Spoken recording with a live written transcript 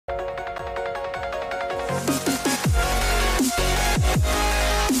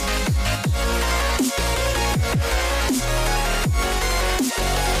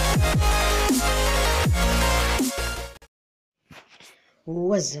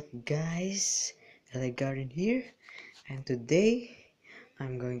What's up guys, Elegaren here, and today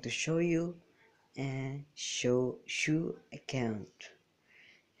I'm going to show you a Shou account.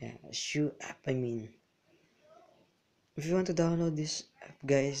 Shou app I mean. If you want to download this app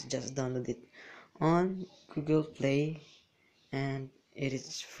guys, just download it on Google Play and it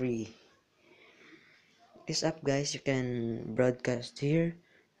is free. This app guys, you can broadcast here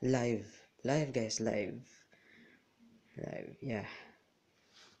live guys, live, yeah.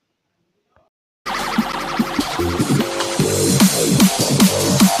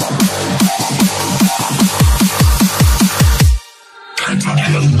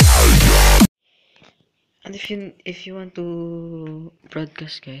 And if you want to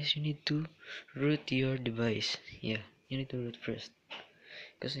broadcast guys, you need to root your device. Yeah, you need to root first,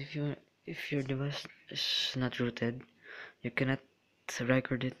 because if your device is not rooted, you cannot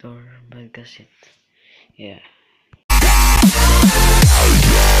record it or broadcast it. Yeah.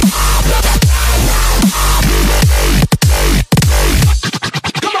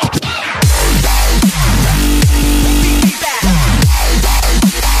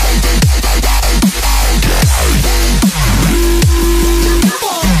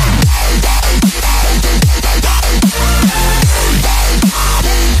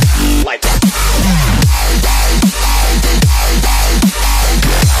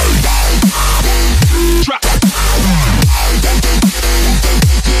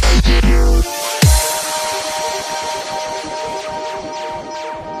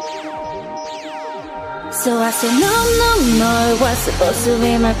 So I said no, it was supposed to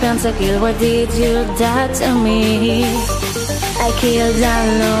be my pentakill. Why did you die to me? I killed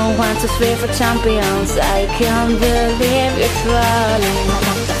alone, 1, 2, 3 for champions. I can't believe you're falling.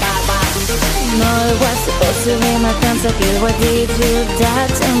 No, it was supposed to be my pentakill. Why did you die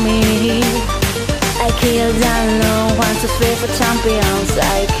to me? I killed alone, 1, 2, 3 for champions.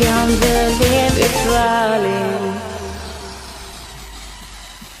 I can't believe you're falling.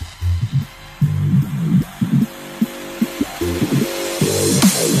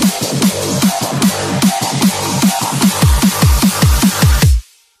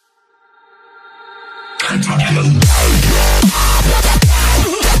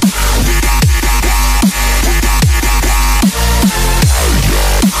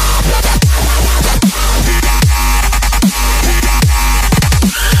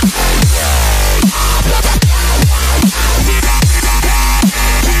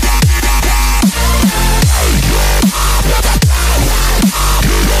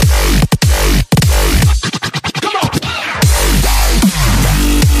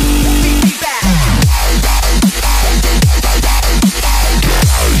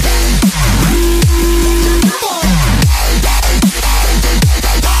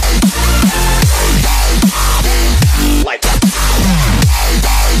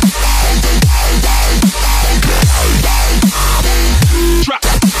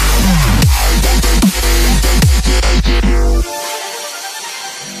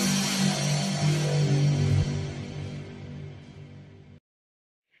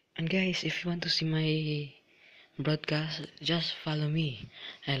 And guys, if you want to see my broadcast, just follow me,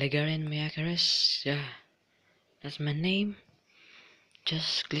 Elegaren Myikares. Yeah, that's my name.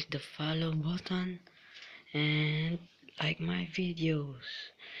 Just click the follow button and like my videos.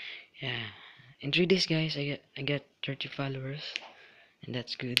 Yeah, in 3 days guys, I get 30 followers, and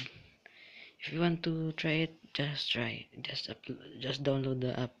that's good. If you want to try it, just try it. Just download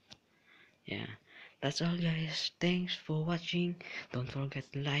the app. Yeah, that's all guys. Thanks for watching. Don't forget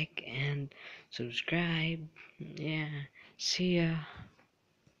to like and subscribe. Yeah, see ya.